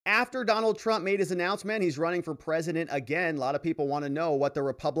after Donald Trump made his announcement, he's running for president again. A lot of people want to know what the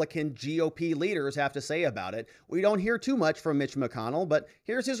Republican GOP leaders have to say about it. We don't hear too much from Mitch McConnell, but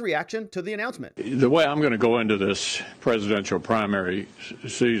here's his reaction to the announcement. The way I'm going to go into this presidential primary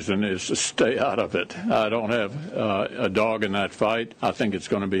season is to stay out of it. I don't have a dog in that fight. I think it's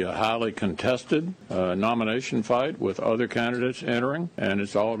going to be a highly contested nomination fight with other candidates entering, and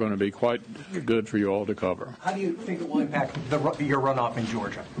it's all going to be quite good for you all to cover. How do you think it will impact your runoff in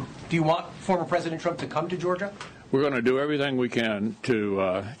Georgia? Do you want former President Trump to come to Georgia? We're going to do everything we can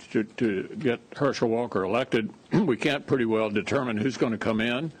to get Herschel Walker elected. We can't pretty well determine who's going to come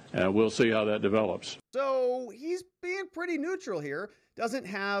in, and we'll see how that develops. So he's being pretty neutral here. Doesn't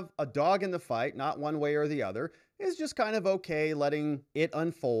have a dog in the fight, not one way or the other. Is just kind of okay letting it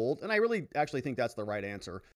unfold. And I really actually think that's the right answer.